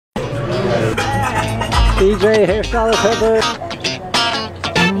DJ, hairstylist Heather.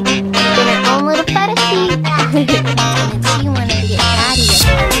 In her own little photo shoot. And then she wanted to get naughty.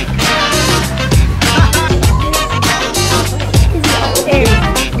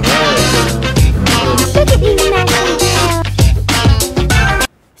 Look at these matching.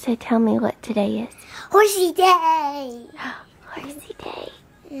 So tell me what today is. Horsey Day. Horsey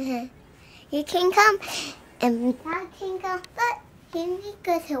Day. You can come and Dad can come, but you need to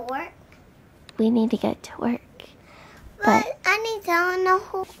go to work. We need to go to work. But I need to on a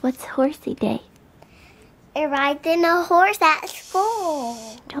horse. What's Horsey Day? It riding a horse at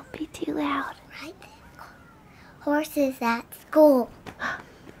school. Don't be too loud. Riding horses at school. Are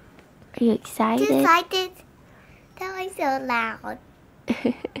you excited? Excited. That was so loud.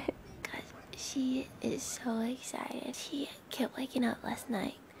 She is so excited. She kept waking up last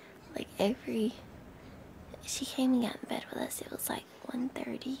night. Like she came and got in bed with us. It was like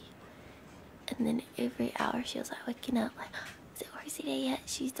 1:30. And then every hour she was like waking up like, is it Horsey Day yet?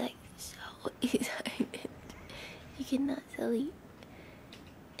 She's like so excited. You cannot sleep.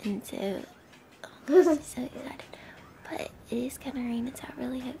 And so, she's so excited. But it is kind of raining, so I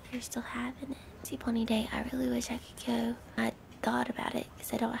really hope they're still having it. See, Pony Day, I really wish I could go. I thought about it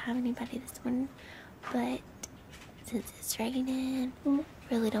because I don't have anybody this morning. But since it's raining,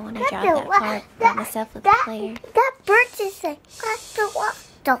 really don't want to drive that far by myself with Claire. That bird just said, xoxo.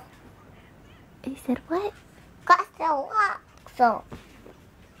 He said what? xoxo.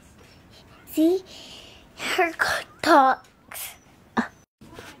 See? Her talks.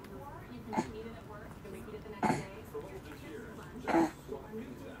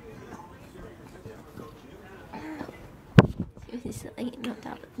 She was just laying on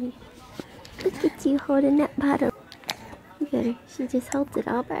top of me. Look at you holding that bottle. Look at her. She just holds it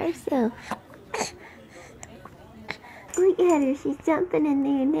all by herself. Look at her. She's jumping in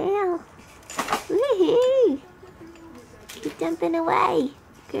there now. Woohoo! She's jumping away,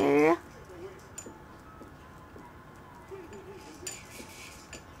 girl.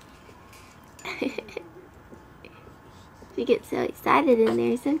 She gets so excited in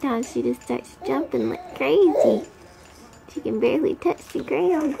there. Sometimes she just starts jumping like crazy. She can barely touch the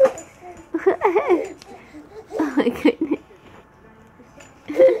ground. Oh my goodness.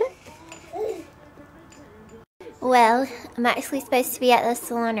 Well, I'm actually supposed to be at the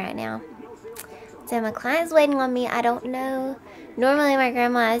salon right now. So my client's waiting on me. I don't know. Normally my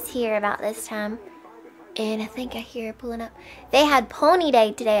grandma is here about this time. And I think I hear her pulling up. They had Pony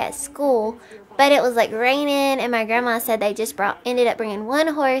Day today at school. But it was like raining. And my grandma said they just ended up bringing one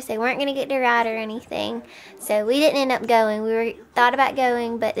horse. They weren't going to get to ride or anything. So we didn't end up going. We thought about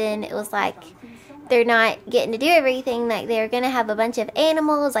going. But then it was like they're not getting to do everything. Like they're going to have a bunch of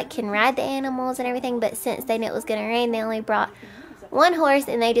animals. Like can ride the animals and everything. But since they knew it was going to rain, they only brought one horse.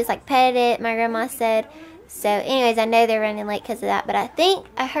 And they just like petted it, my grandma said. So anyways, I know they're running late because of that. But I think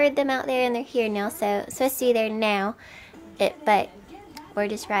I heard them out there and they're here now. So I'm supposed to be there now. But we're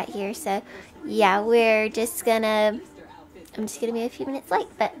just right here. So yeah, I'm just gonna be a few minutes late.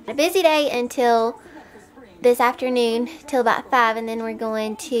 But a busy day until this afternoon, till about 5. And then we're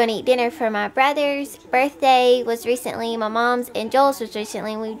going to eat dinner for my brother's birthday was recently. My mom's and Joel's was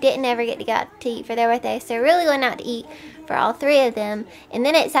recently. And we didn't ever get to go out to eat for their birthday. So we're really going out to eat for all 3 of them. And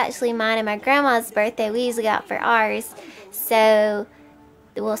then it's actually mine and my grandma's birthday. We usually go out for ours. So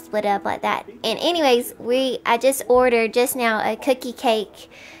we'll split it up like that. And anyways, I just ordered just now a cookie cake,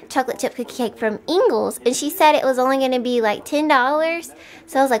 chocolate chip cookie cake from Ingles. And she said it was only going to be like $10.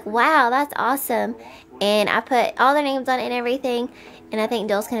 So I was like, wow, that's awesome. And I put all their names on it and everything. And I think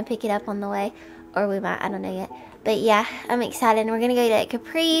Joel's going to pick it up on the way. Or we might, I don't know yet. But yeah, I'm excited. And we're going to go to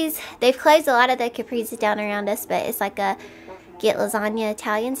Capri's. They've closed a lot of the Capri's down around us. But it's like a get lasagna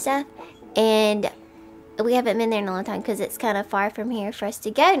Italian stuff. And we haven't been there in a long time because it's kind of far from here for us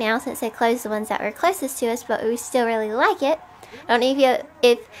to go now since they closed the ones that were closest to us. But we still really like it. I don't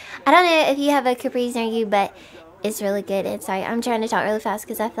know if you have a Capri's near you, but it's really good. And sorry, I'm trying to talk really fast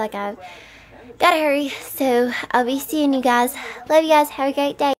because I feel like I've got to hurry. So I'll be seeing you guys. Love you guys. Have a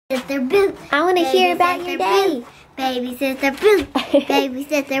great day. Sister Boo. I want to hear about your day. Baby Sister Boo. Baby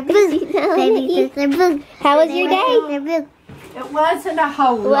Sister Boo. Baby Sister Boo. How was your day? It wasn't a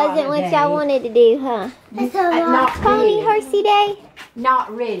whole lot. Wasn't what y'all wanted to do, huh? Not Pony really. Horsey Day?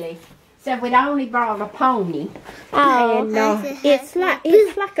 Not really. So we'd only brought a pony. Oh, And it's like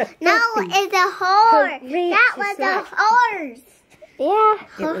a No, puppy. it's a horse. Correct, That was a horse. yeah.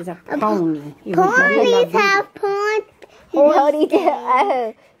 It was a pony. It was a Ponies little- have ponies.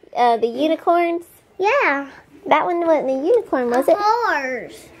 The unicorns? Yeah. That one wasn't a unicorn, was A it?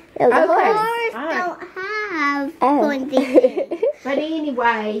 horse. It was a Okay. horse. Horse All right. don't have have fun things. But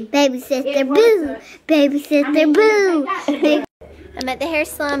anyway. Baby sister boo. Baby sister boo. I'm at the hair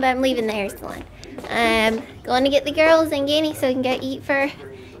salon, but I'm leaving the hair salon. Going to get the girls and Ganny so we can go eat for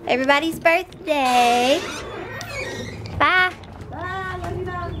everybody's birthday. Bye.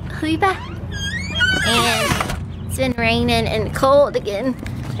 Love you, bye. And it's been raining and cold again.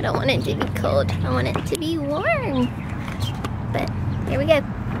 I don't want it to be cold. I want it to be warm. But here we go.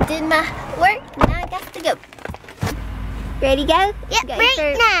 Did my work. Now I got to go. Ready to go? Yep,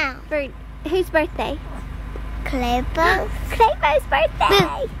 right now. For whose birthday? Claypo's. Claypo's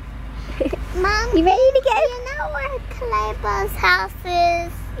birthday. Mom, You ready to go? do you know where Claypo's house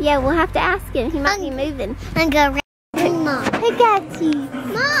is? Yeah, we'll have to ask him. He might be moving. And go right. Mom. I got you.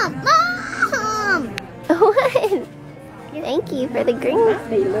 Mom. Mom. What? Thank you for the green.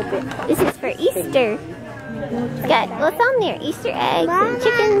 This is for Easter. It's got, what's on there? Easter eggs Mama, and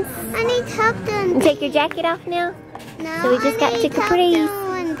chickens. I need help doing And take your jacket off now? No, So we just got I need help chickpeas.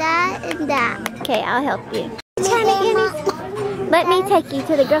 doing that and that. Okay, I'll help you. Let me take you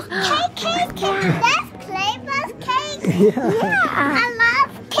to the girls. Cake. That's Claypo's cake. Yeah. I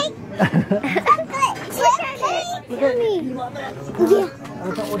love cake. Chocolate chip cake. Yeah.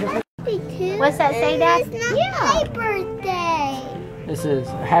 What's that say, Dad? It's not my birthday. This is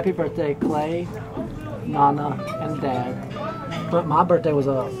happy birthday, Clay, Nana, and Dad. But my birthday was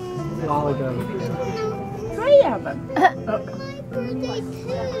a while ago. 3 of them. My birthday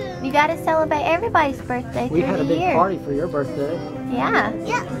too. You gotta celebrate everybody's birthday We through had the a big year. party for your birthday. Yeah.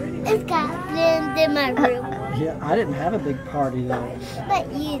 Yeah, it's got balloons in my room. Yeah, I didn't have a big party though.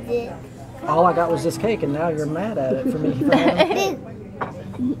 But you did. All I got was this cake, and now you're mad at it for me. For having it.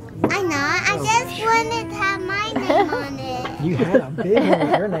 I know. I just wanted to have my name on it. You had a big one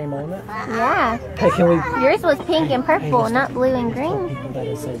with your name on it. Yeah. Hey, can we Yours was pink and purple, not blue and tell green. people that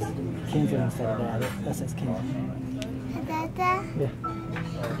it says Kinsley instead of Dad? That says Kinsley. Yeah.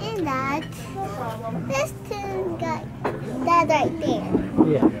 And that. This two got that right there.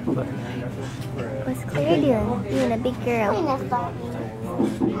 Yeah. But What's Claire doing? Being a big girl.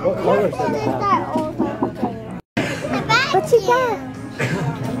 what color does it have? What you got?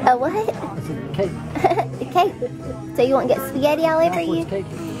 A what? It's a cake. A cake. So you won't get spaghetti all over you? Backwards cake.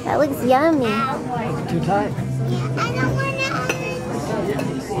 That looks yummy. It's too tight. I don't want to.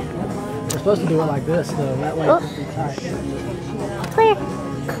 We're supposed to do it like this, though. That way it's too tight. Claire.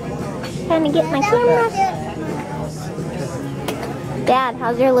 Trying to get my camera. Dad,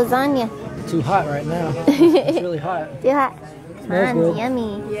 how's your lasagna? Too hot right now. It's really hot. Too hot. Smells Mine's good.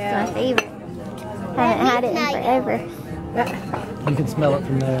 yummy. Yeah. It's my favorite. Haven't had it in forever. You can smell it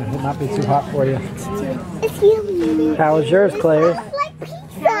from there. It might be too hot for you. It's yummy. How was yours, Claire? It's like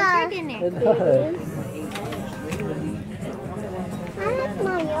pizza. It does. I like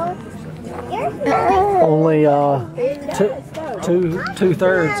my yours. Only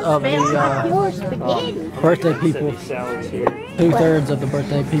two-thirds of the birthday people. 2/3 of the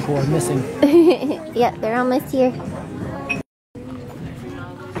birthday people are missing. Yep, they're almost here.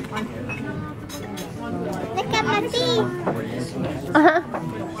 Look at my teeth. Uh-huh.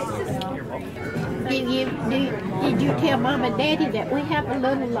 Did you tell Mom and Daddy that we have a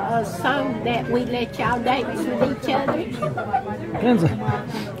little song that we let y'all dance with each other? Kinsley,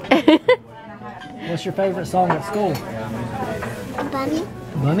 what's your favorite song at school? Bunny.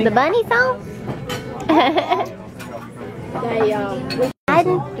 Bunny? The bunny song? They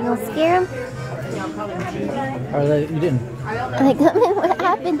Hiding? You gonna scare them? Or they, you didn't? Are they coming? What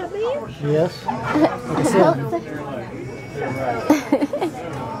happened? Yes. Like I I said, hope so.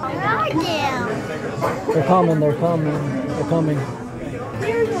 Where are they? they're coming, they're coming, they're coming.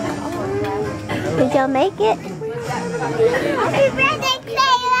 Did y'all make it? Happy birthday,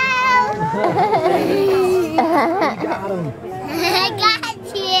 Cleo! Got him. I got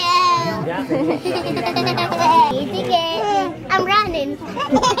you. You think it? I'm running.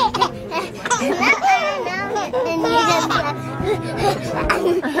 And you just.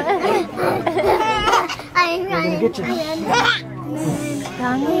 I'm running. Get you.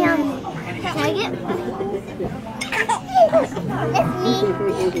 Calm down. Take it. It's me.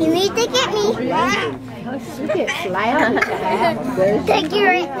 You need to get me. she gets loud. Take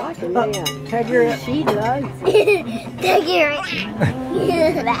it. Tag your She loves Take it. Tag your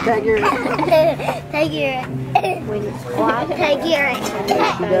Take it. when it's quiet. Take it. She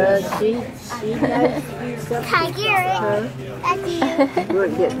does. She knows something. Take it. That's you.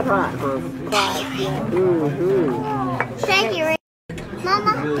 We'll get quiet, huh? Quiet, yeah. Take it.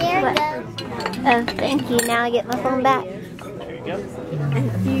 Mama, there it goes. Oh, thank you. Now I get my phone back. And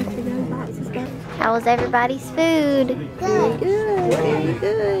a few for those lots of stuff. How was everybody's food? Good. Very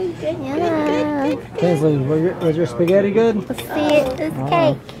good. Yeah. Kinsley, was your spaghetti good? Let's see it. This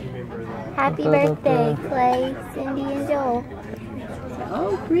cake. Happy birthday, Clay, Cindy, and Joel.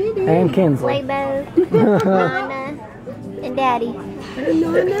 Oh, pretty. And Kinsley. Playbo, Nana, and Daddy.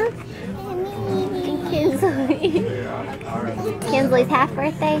 Nana. And Kinsley. Kinsley's half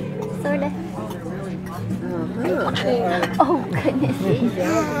birthday, sorta. Oh goodness.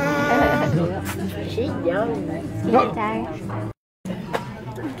 She's young. Getting tired.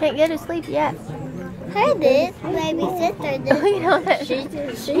 Can't go to sleep yet. Her did. Baby sister did. You know that. She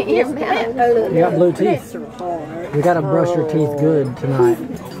Your just mouth. got a little. You got blue teeth. Bless her heart. You gotta brush your teeth good tonight.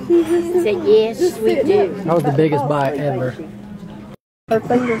 Said, yes, we do. That was the biggest bite ever. Her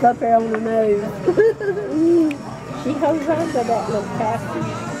fingers up there on her nose. She holds on to that little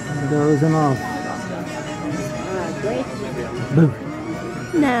package. Goes and off. Bless Boo.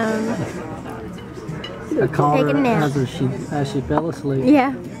 No. I called Take a her nap. as she fell asleep.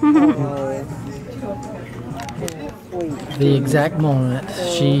 Yeah. The exact moment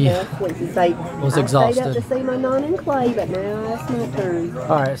she was exhausted. I stayed up to see my Nana and Clay, but now it's my turn.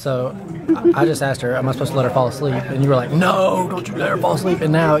 Alright, so I just asked her, am I supposed to let her fall asleep? And you were like, no, don't you let her fall asleep.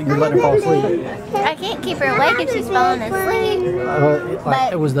 And now you're letting her fall asleep. I can't keep her awake if she's falling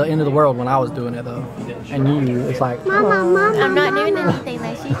asleep. It was the end of the world when I was doing it though. And you, it's like, I'm not doing anything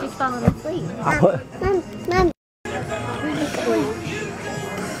though. She's just falling asleep. I put,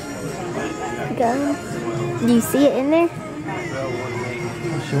 Gum. Do you see it in there?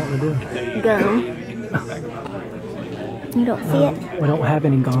 what she want me to do? Gum. You don't see it? We don't have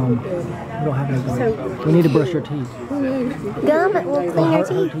any gum. We don't have any gum. We need to brush your teeth. Gum will clean your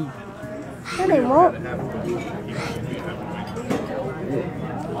Her teeth. No, they won't.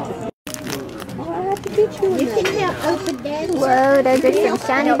 You can help open Dad's. Whoa, those are some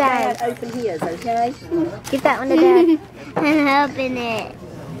shiny Help bags. Dad open his, okay? Give that one to Dad. I'm helping it.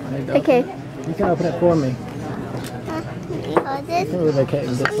 Okay. You can open it for me. Hold this. Maybe they can't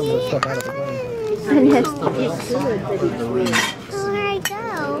get some of the stuff out of the way. I know. It's good, but it's real. Where I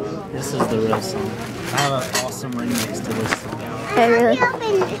go? This is the real song. I have an awesome remix to this song. Oh, really?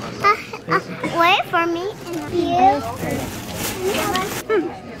 Open. Wait for me. And you.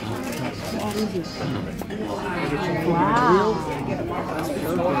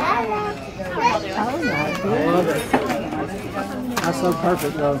 That's so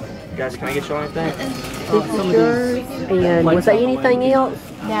perfect though. Guys, can I get you anything? And was there anything else?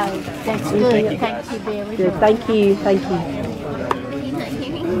 No, that's good. Thank you very Good, much. thank you, thank you.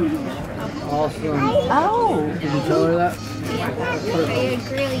 Awesome. Oh, Did you tell her that?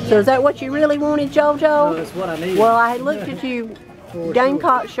 so is that what you really wanted, No, JoJo? that's what I need. Well, I had looked at you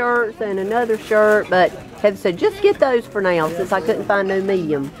Gamecock shirts and another shirt, but have said just get those for now since I couldn't find no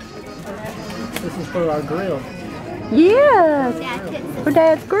medium. This is for our grill. Yes, for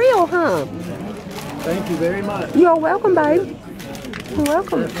Dad's grill, huh? Thank you very much. You're welcome, babe. You're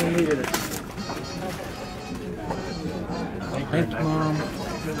welcome. Definitely needed it. Thanks, Mom.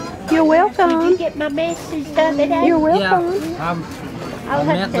 You're welcome. Get my message the other day? You're welcome. Yeah, I I'll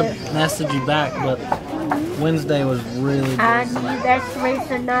meant have to to. message you back, but Wednesday was really I busy. knew that's the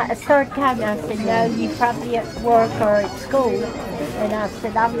reason a third time I said, no, you probably at work or at school. And I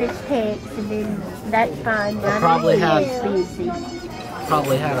said, I'll just text and then that's fine. I probably knew had- you was busy.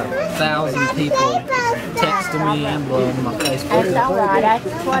 Probably had 1,000 people texting me and blowing my That's Facebook. all right.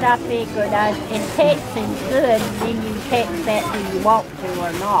 That's what I figured. And texting's good. And then you text that when you want to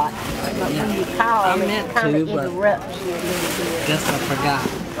or not. But when you call, I it meant kind of to, but- interrupts you a little bit. Guess I forgot.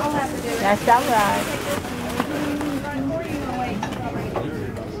 That's all right.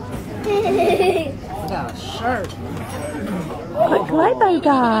 I got a shirt. What Claybo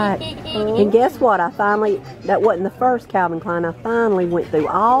got? And guess what? That wasn't the first Calvin Klein. I finally went through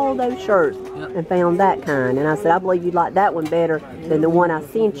all those shirts and found that kind. And I said, I believe you'd like that one better than the one I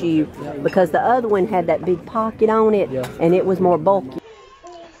sent you because the other one had that big pocket on it and it was more bulky.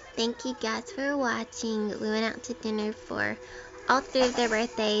 Thank you guys for watching. We went out to dinner for all three of their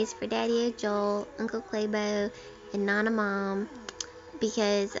birthdays, for Daddy Joel, Uncle Claybo, and Nana Mom,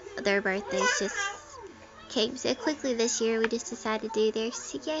 because their birthdays just came so quickly this year. We just decided to do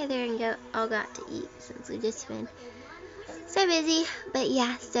theirs together and all got to eat since we've just been so busy. But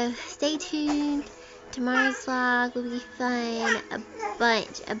yeah, so stay tuned. Tomorrow's vlog will be fun.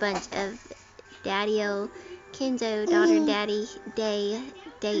 A bunch of Daddy-o, Kenzo, daughter and daddy date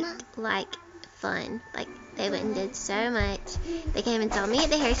like fun. Like they went and did so much. They came and saw me at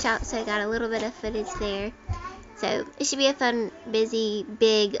the hair shop, so I got a little bit of footage there. So it should be a fun, busy,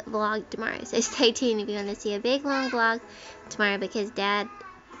 big vlog tomorrow. So stay tuned if you want to see a big, long vlog tomorrow because Dad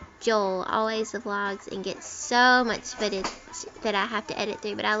Joel always the vlogs and gets so much footage that I have to edit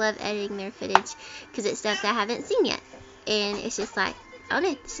through. But I love editing their footage because it's stuff that I haven't seen yet. And it's just like, I don't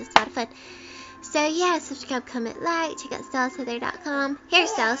know, it's just a lot of fun. So yeah, subscribe, comment, like, check out stylistheather.com,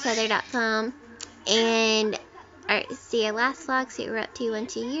 HairStylistHeather.com, and see our last vlog, see what we're up to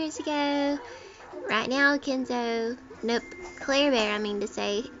 2 years ago. Right now, Claire Bear, I mean to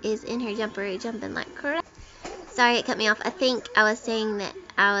say, is in her jumper jumping like crap. Sorry, it cut me off. I think I was saying that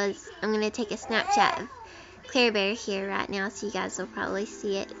I'm going to take a Snapchat of Claire Bear here right now, so you guys will probably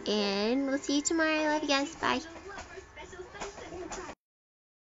see it. And we'll see you tomorrow. Love you guys. Bye.